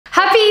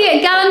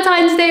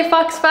Valentine's Day,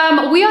 Fox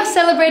fam. We are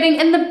celebrating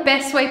in the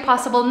best way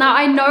possible. Now,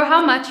 I know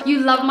how much you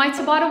love my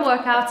Tabata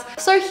workouts,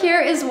 so here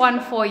is one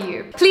for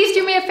you. Please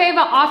do me a favor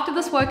after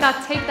this workout,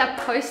 take that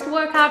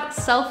post-workout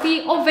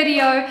selfie or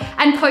video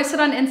and post it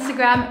on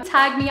Instagram.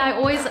 Tag me, I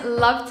always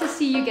love to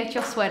see you get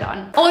your sweat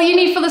on. All you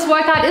need for this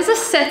workout is a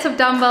set of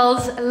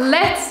dumbbells.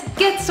 Let's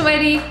get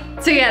sweaty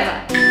together.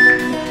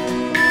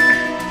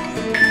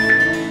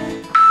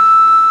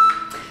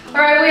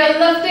 All right, we are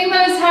lifting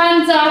those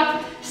hands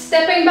up,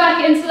 stepping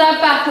back into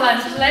that back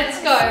lunge. Let's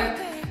go.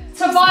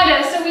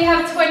 Tabata, so we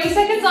have 20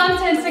 seconds on,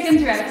 10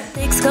 seconds rest.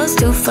 6 goes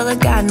 2 full of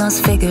God knows,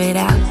 figure it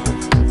out.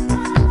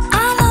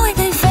 I know we've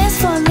been friends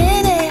for a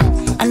minute.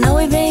 I know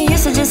we've been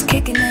used to just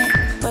kicking it,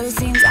 but it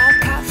seems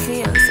I've caught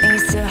feels and you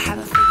still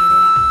haven't figured it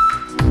out.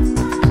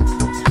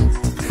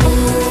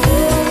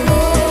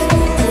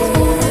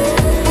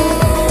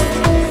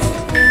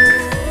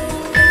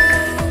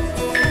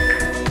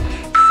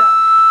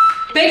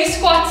 Big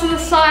squat to the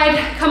side,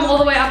 come all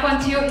the way up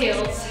onto your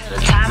heels.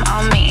 Time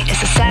on me,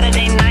 it's a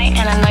Saturday night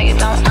and I know you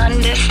don't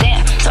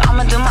understand, so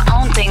I'ma do my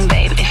own thing,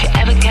 babe. If you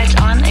ever catch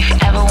on, if you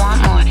ever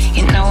want more,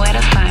 you know where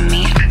to find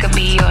me, I could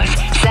be yours.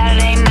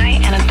 Saturday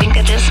night and I think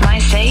I just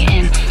might stay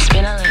in,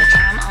 spend a little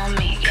time on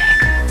me,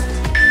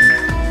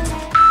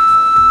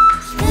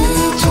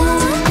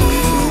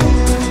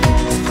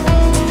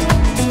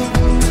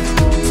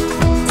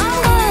 I'm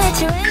gonna let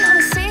you in on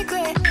a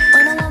secret,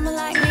 when a woman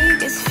like me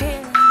gets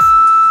feelings.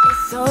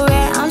 It's so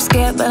rare, I'm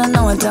scared, but I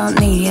know I don't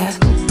need ya.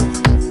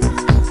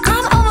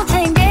 I'm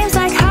overplaying games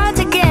like hard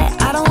to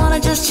get. I don't wanna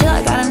just chill,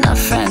 I got enough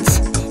friends.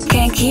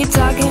 Can't keep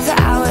talking for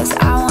hours,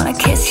 I wanna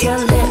kiss your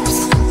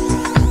lips.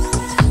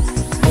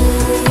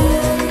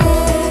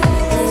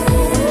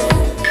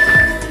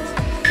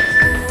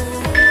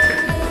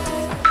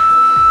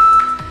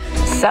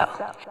 So,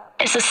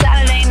 it's a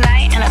Saturday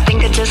night and I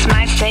think I just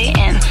might stay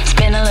in,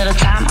 spend a little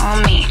time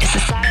on me. It's a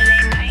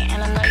Saturday night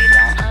and I know you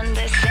don't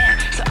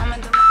understand, so I'ma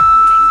do my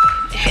own thing,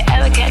 babe. If you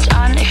ever catch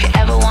on, if you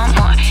ever want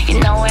more, you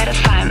know where to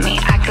find me,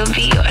 I could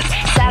be yours.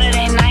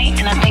 Saturday night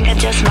and I think I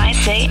just might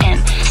stay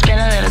in,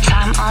 spend a little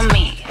time on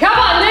me. Come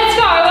on, let's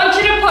go, I want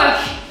you to push.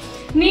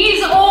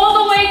 Knees all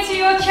the way to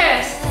your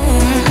chest.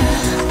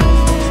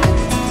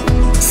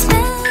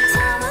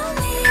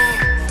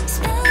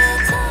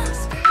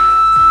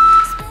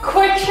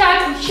 Quick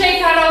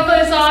shake out of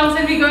those arms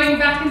and we're going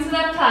back into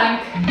that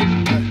plank.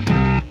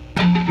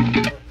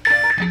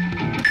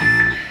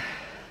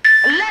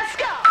 Let's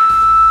go!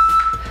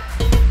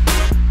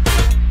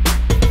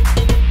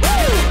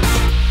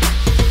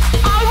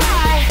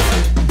 Alright!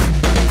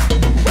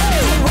 The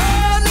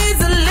world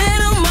needs a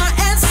little more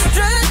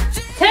estrogen.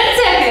 10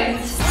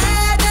 seconds.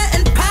 Swagger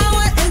and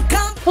power and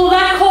comfort. Pull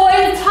that core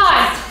in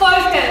tight,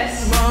 focus.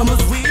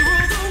 Mamas, we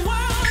rule the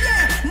world,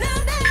 yeah. No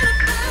doubt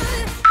about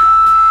it.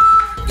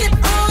 Get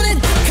on it,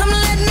 come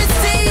let me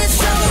see you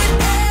show it.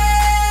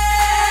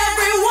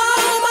 Every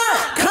woman,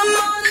 come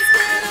on and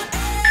stand up.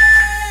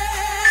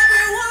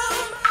 Every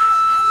woman,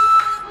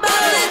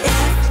 about it.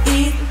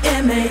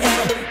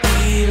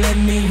 F-E-M-A-L-E, let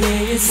me hear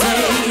you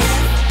say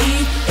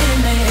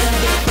F-E-M-A-L-E,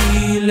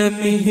 let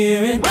me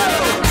hear it.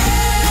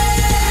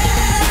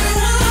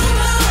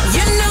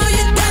 You know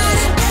you got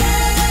it.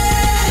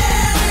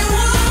 Every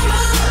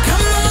woman,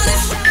 come on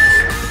and show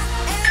it.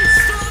 And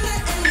stronger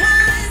and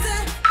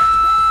wiser.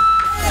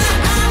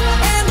 I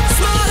am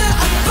smarter,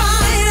 a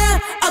fighter,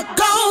 a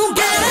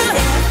go-getter.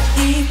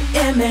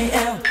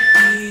 F-E-M-A-L-E,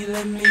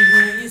 let me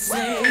hear you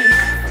say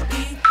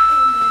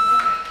F-E-M-A-L-E,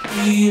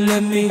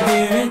 let me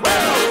hear it.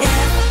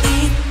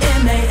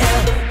 F-E-M-A-L-E,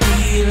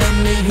 let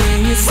me hear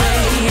you say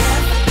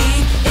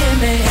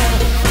F-E-M-A-L-E.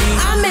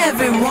 I'm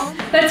every woman.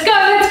 Let's go,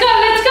 let's go,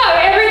 let's go.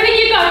 Everything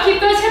you got, keep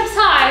those hips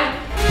high.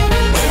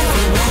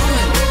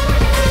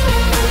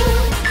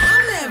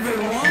 I'm every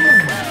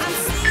woman. I'm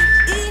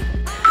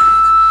C-E-I-N-It.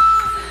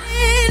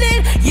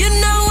 You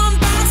know I'm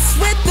boss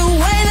with the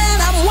way that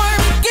I'm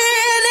working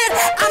it.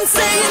 I'm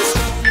saying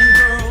strong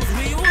girls,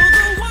 we rule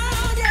the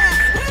world,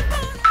 yeah. We're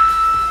born,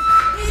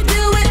 we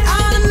do it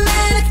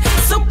automatic,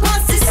 so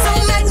bossy, so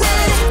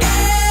magnetic.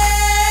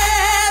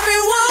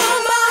 Every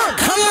woman,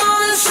 come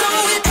on and show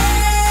it.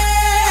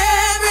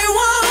 Every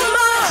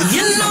woman,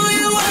 you know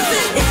you worth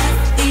it.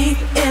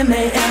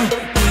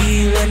 F-E-M-A-L-E,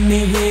 let me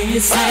hear you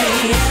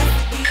say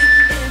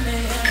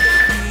F-E-M-A-L-E,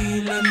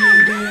 let me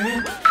hear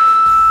it.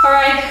 All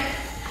right,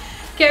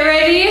 get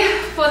ready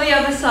for the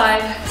other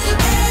side.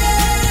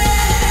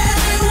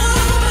 Every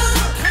woman,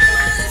 come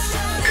on and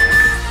show it.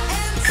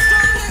 And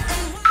stronger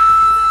and wiser.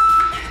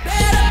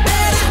 Better,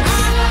 better, I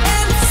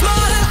am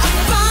smarter, a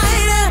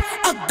fighter,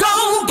 a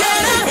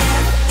go-getter.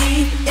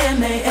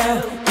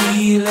 F-E-M-A-L-E,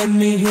 let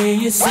me hear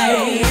you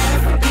say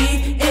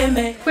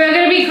F-E-M-A-L-E. We're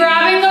gonna be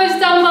grabbing those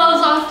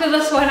dumbbells after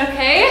this one,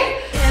 okay?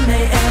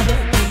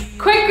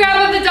 Quick grab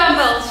of the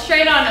dumbbells,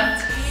 straight on it.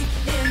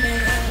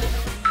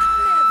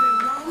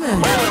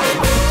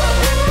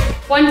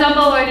 One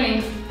dumbbell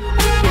only.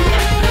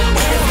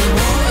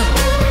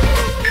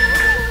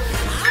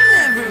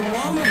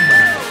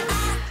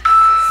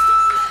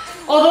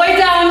 All the way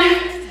down,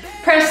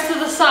 press to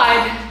the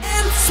side.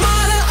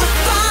 Smarter,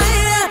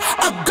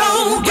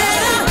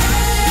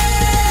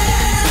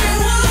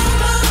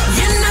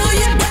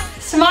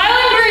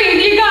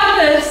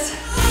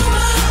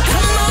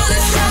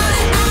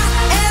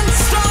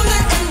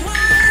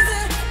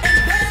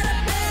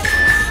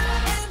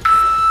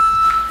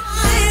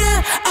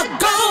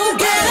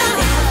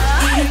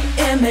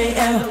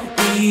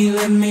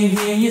 me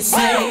hear you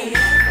say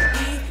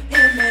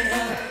E-M-A-L-E,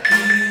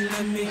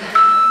 let me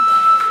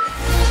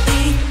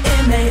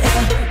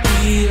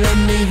E-M-A-L-E, let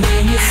me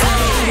hear you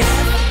say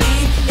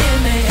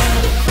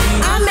E-M-A-L-E.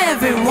 I'm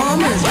every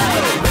woman.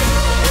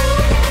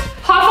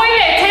 Halfway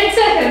there, 10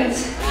 seconds.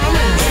 I'm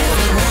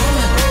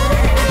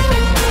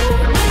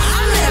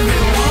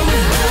every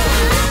woman.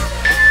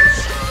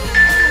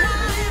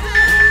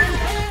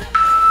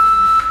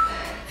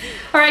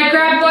 All right,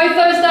 grab both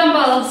those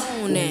dumbbells.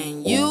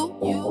 And you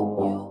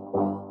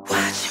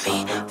watch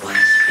me.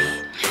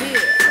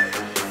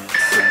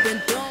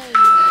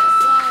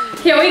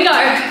 Here we go.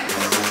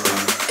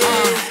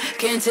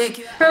 Can't take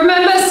you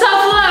Remember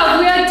self-love.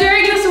 We are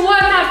doing this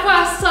workout for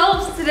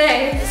ourselves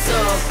today.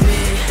 off me.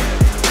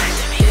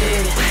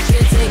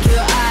 Can't take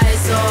your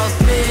eyes off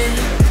me.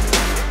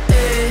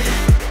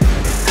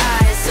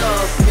 Eyes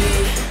off me.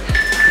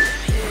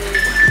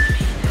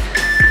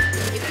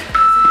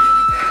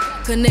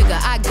 A nigga,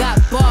 I got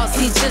balls,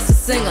 he just a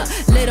singer.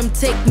 Let him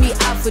take me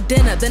out for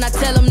dinner. Then I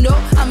tell him no,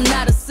 I'm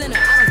not a sinner.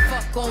 I don't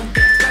fuck on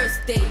the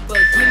first date, but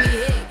give me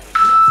head.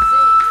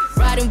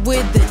 Riding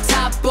with the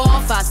top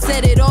off, I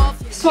set it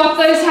off. Swap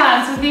those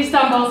hands with these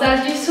dumbbells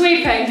as you're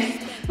sweeping.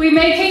 We're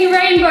making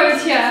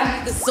rainbows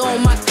here. It's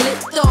on my clip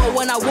though.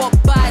 When I walk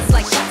by, it's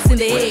like shots in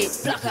the head.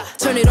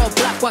 Turn it off,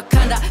 black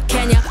Wakanda,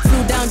 Kenya.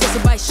 Flew down just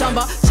to buy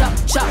Shamba. Chop,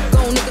 chop, go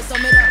nigga,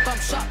 sum it up. I'm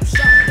sharp,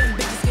 them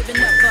bitches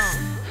giving up.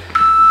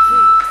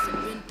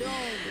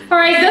 All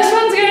right, this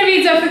one's gonna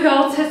be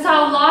difficult. It's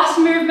our last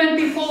movement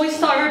before we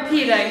start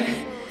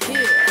repeating.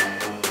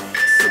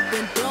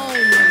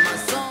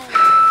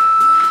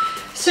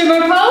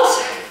 Sumo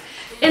pulse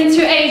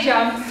into a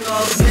jump.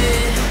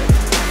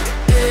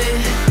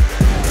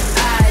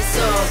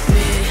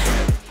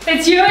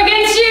 It's you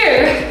against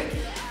you.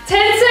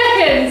 10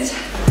 seconds.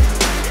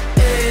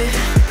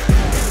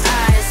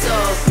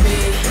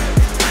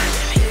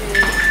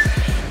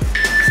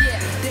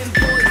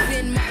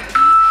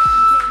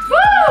 Woo!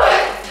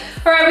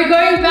 All right, we're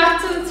going back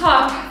to the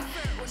top.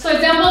 So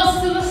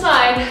dumbbells to the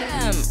side.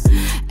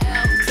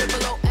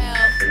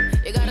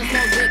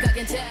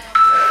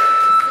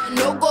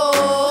 No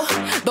go,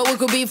 but we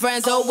could be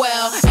friends, oh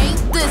well.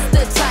 Ain't this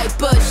the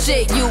type of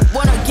shit you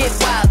wanna get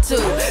wild to?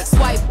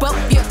 Swipe up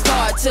your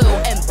card too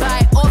and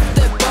buy off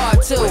the bar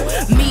too.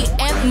 Me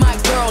and my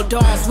girl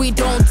dons, we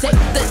don't take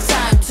the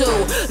time to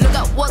look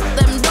at what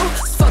them do.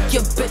 Fuck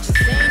your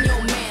bitches and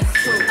your man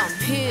too. I'm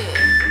here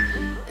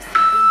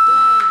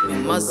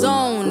in my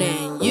zone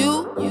and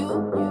you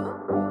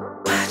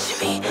watch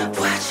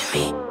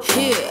me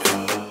here.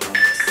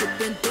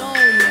 Sipping dome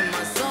in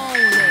my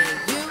zone and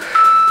you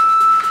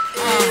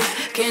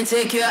can't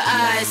take your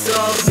eyes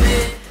off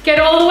me. Get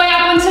all the way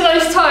up onto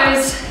those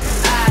toes.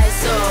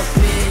 Eyes off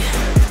me.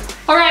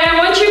 All right, I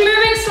want you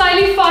moving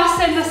slightly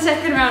faster in the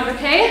second round,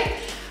 okay?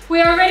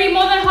 We are already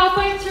more than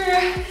halfway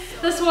through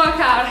this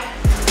workout.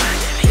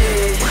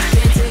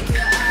 Can't take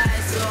your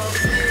eyes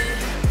off me.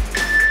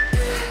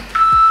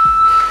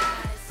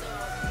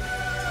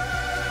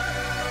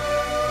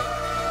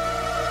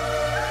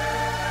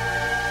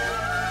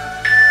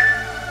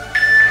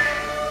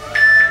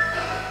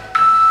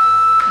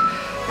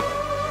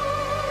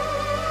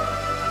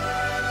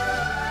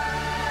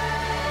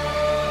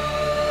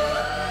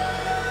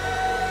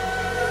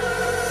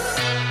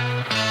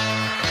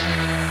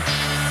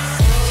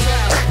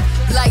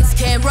 Lights,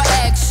 camera,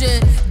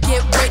 action.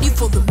 Get ready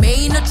for the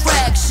main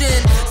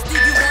attraction.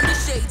 Stevie Wonder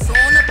shades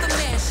on up the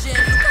mansion.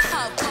 Look at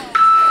how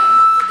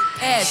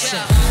action.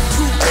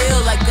 Too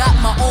real, I got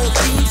my own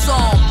theme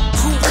song.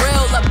 Too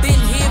real, I've been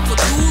here for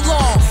too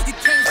long. You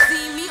can't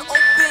see me,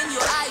 open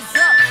your eyes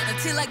up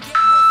until I get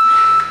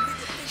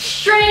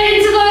Straight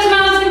into those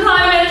mountain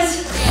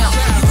climbers. down.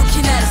 You're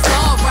looking at a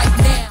star right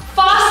now.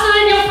 Faster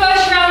than your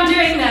first round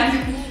doing them.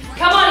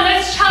 Come on,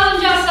 let's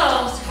challenge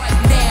ourselves. Right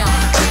now,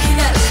 looking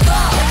at a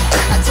star.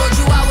 I told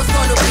you I was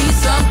gonna be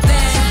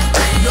something.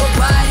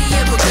 Nobody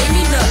ever gave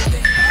me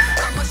nothing.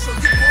 I'ma show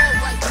you all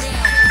right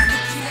now.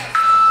 Looking at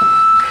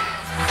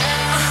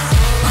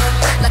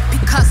like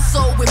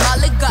Picasso with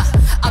Malaga.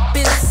 I've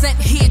been sent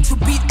here to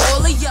beat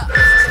all of ya.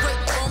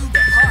 Straight from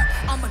the heart,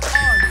 I'm an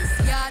artist.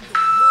 Yeah, the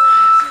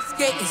world just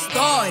getting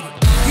started.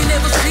 You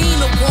never seen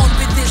a one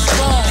bit this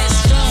strong.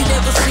 You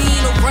never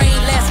seen a rain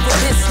last for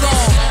this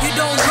long. You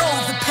don't know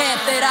the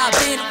path that I've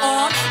been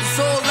on. It's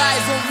all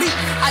eyes on me.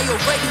 I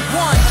already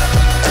won.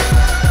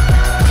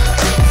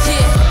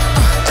 Yeah,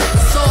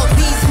 it's all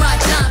these my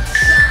time to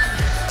shine.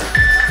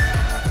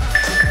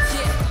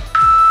 Yeah,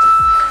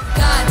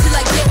 God till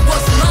I get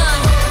what's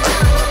mine.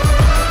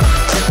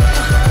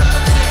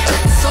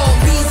 It's all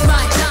these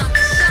my time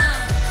to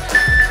shine.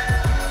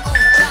 Oh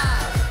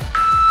God,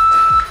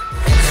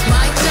 it's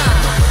my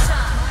time.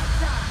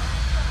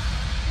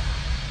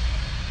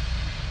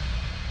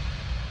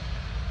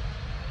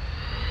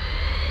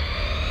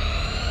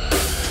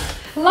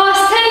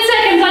 Last 10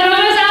 seconds. I know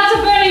it's out to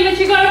burning, but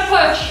you gotta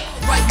push.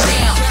 Right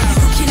now,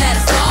 you're looking at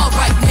a star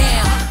right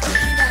now.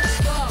 Looking at a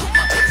star, put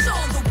my picture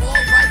on the wall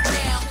right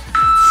now.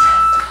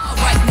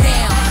 Right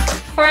now.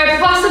 All right,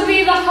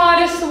 possibly the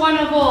hardest one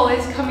of all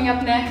is coming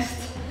up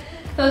next.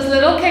 Those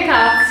little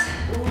kickouts.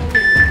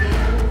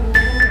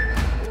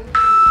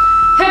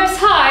 Hips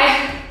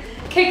high.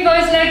 Kick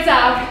those legs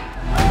out.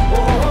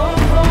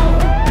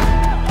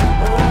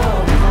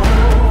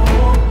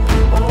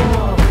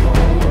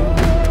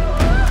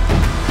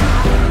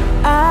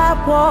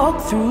 I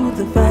walk through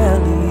the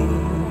valley,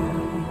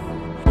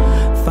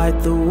 fight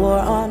the war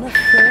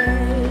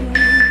unafraid.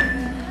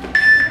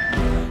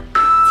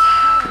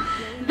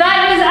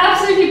 That is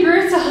absolutely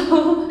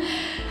brutal.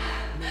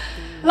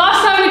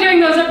 Last time we're doing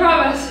those, I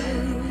promise.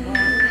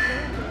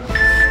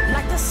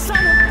 Like the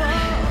sun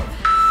above,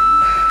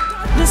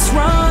 darkness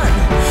run,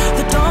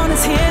 the dawn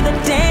is here, the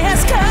day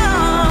has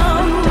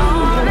come.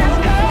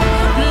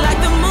 Like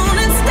the moon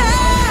and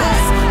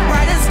stars,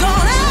 bright as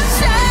gold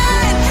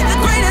outshine, the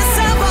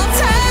greatest of all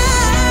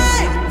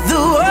time.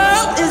 The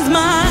world is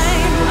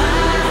mine.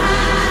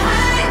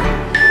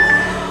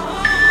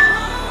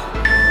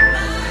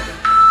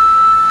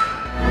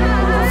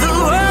 The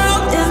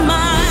world is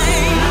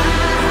mine.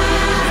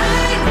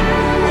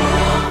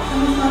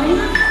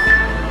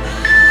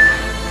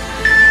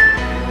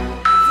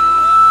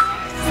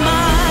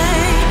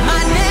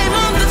 My name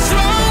on the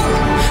throne,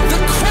 the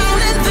crown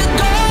and the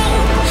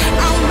gold.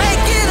 I'll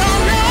make it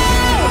all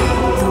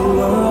known. The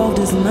world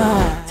is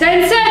mine.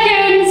 10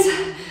 seconds.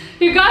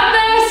 You got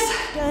this.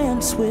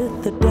 Dance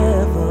with the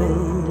devil.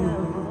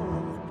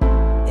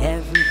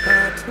 Every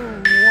battle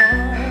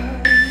won.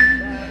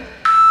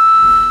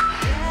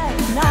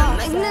 Now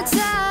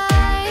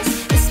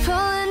Magnetized, it's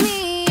pulling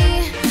me.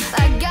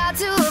 I got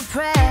to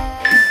oppress.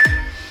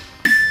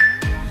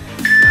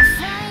 I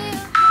fly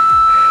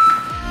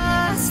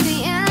across the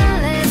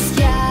endless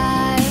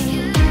sky.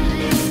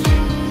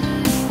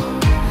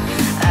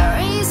 I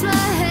raise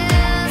my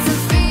hands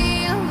and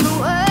feel the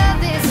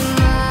world is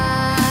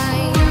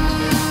mine.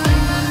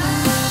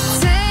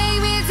 Take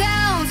me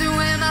down to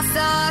where my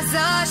stars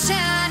are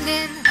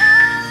shining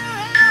all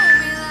around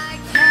me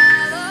like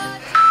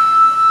halogen.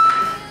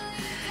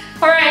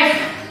 All right.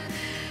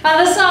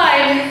 Other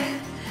side.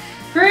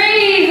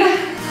 Breathe.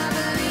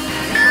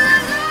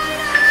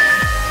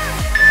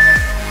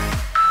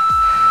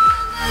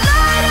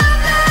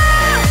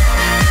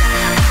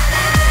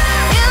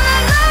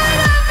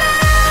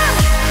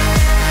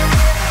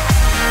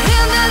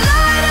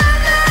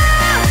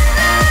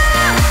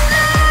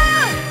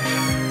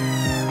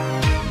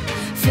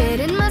 Fit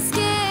in my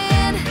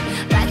skin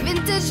like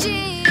vintage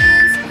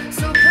jeans,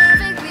 so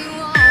perfectly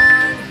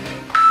worn.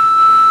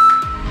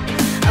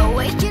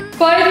 Awaken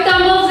Both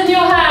dumbbells in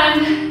your hand.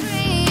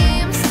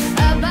 dreams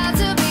about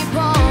to be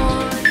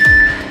born.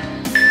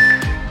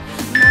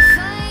 My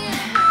fire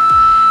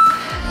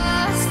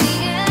across the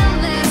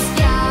endless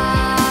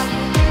sky.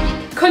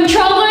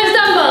 Control those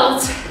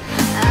dumbbells.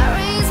 I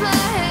raise my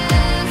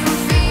hands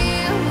and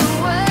feel the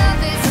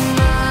world is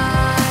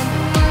mine.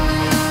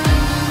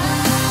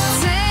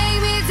 Take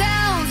me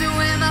down to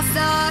where my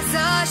stars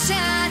are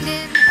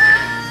shining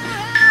all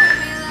around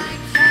me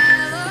like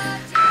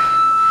halogen.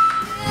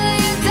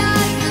 Million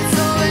diamonds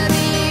over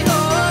the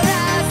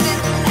horizon.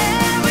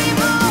 Every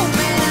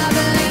moment I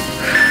believe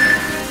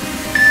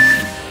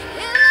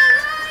in the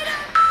light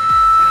of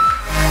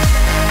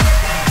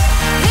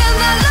in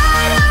the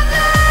light of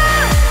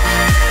love.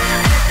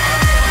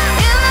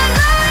 In the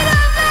light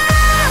of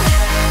love.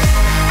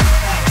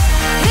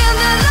 In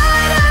the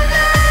light of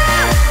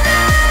love.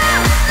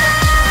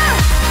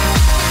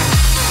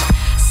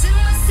 Set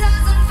my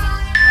stars on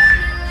fire,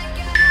 burning like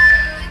a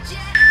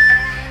halogen.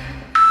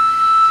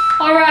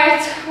 All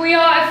right, we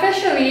are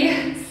officially,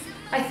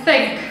 I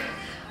think,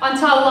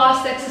 onto our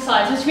last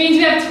exercise, which means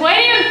we have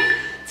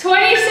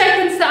 20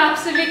 seconds to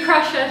absolutely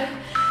crush it.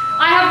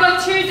 I have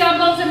got 2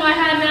 dumbbells in my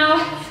hand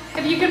now.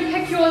 If you can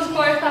pick yours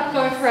both up,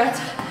 go for it.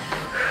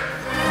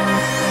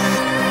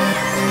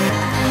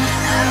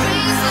 I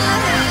raise my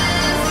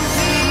hands and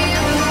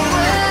feel the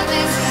world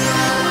is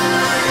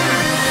mine.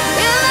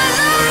 In the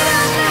light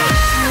of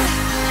love.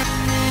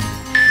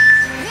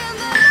 In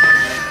the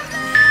light of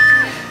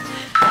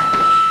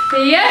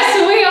love. Yes,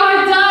 we are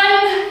done.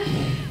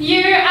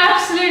 You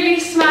absolutely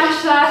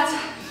smashed that.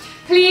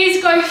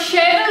 Please go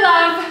share the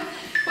love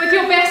with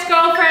your best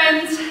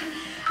girlfriends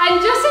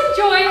and just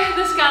enjoy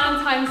this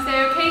Valentine's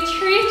Day, okay?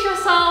 Treat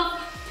yourself.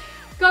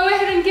 Go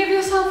ahead and give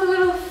yourself a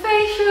little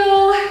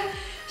facial.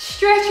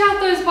 Stretch out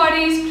those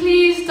bodies.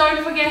 Please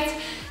don't forget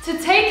to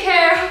take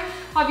care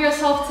of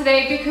yourself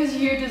today because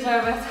you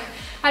deserve it.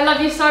 I love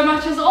you so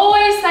much as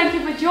always. Thank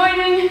you for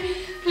joining.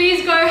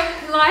 Please go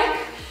like,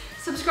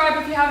 subscribe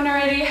if you haven't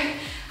already. And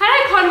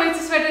I can't wait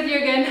to sweat with you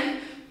again